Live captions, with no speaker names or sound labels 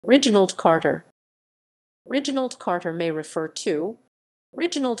Reginald Carter. Reginald Carter may refer to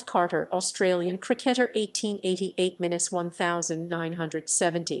Reginald Carter, Australian cricketer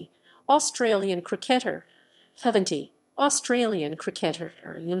 1888–1970, Australian cricketer 70, Australian cricketer,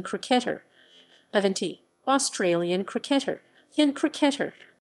 cricketer 70, Australian cricketer, cricketer.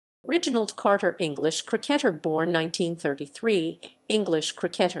 Reginald Carter, English cricketer, born 1933, English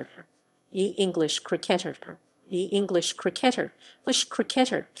cricketer, English cricketer, English cricketer, English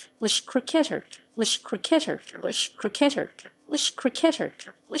cricketer, English cricketer, English cricketer, English cricketer, English cricketer,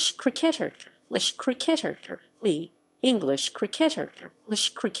 English cricketer, English cricketer, English cricketer,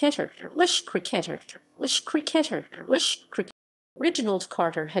 English cricketer, English cricketer, English cricketer, English cricketer. Reginald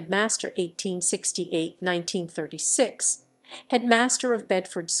Carter, headmaster 1868–1936, headmaster of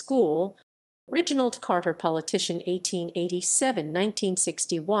Bedford School. Reginald Carter, politician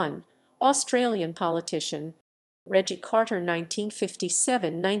 1887–1961, Australian politician. Reggie Carter,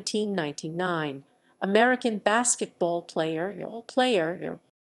 1957–1999, American basketball player.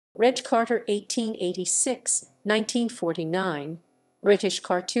 Reg Carter, 1886–1949, British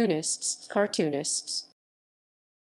cartoonists.